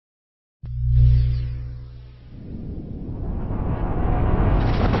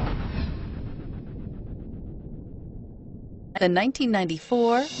The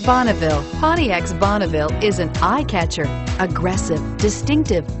 1994 Bonneville. Pontiac's Bonneville is an eye-catcher. Aggressive,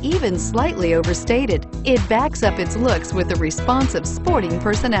 distinctive, even slightly overstated. It backs up its looks with a responsive sporting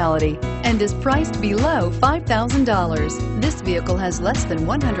personality and is priced below $5,000. This vehicle has less than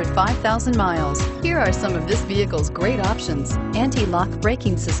 105,000 miles. Here are some of this vehicle's great options: anti-lock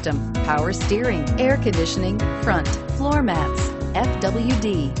braking system, power steering, air conditioning, front, floor mats,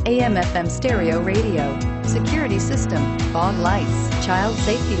 FWD, AM/FM stereo radio, security system, fog lights, child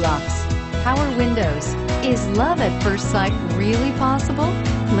safety locks, power windows. Is love at first sight really possible?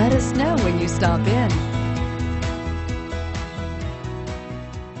 Let us know when you stop in.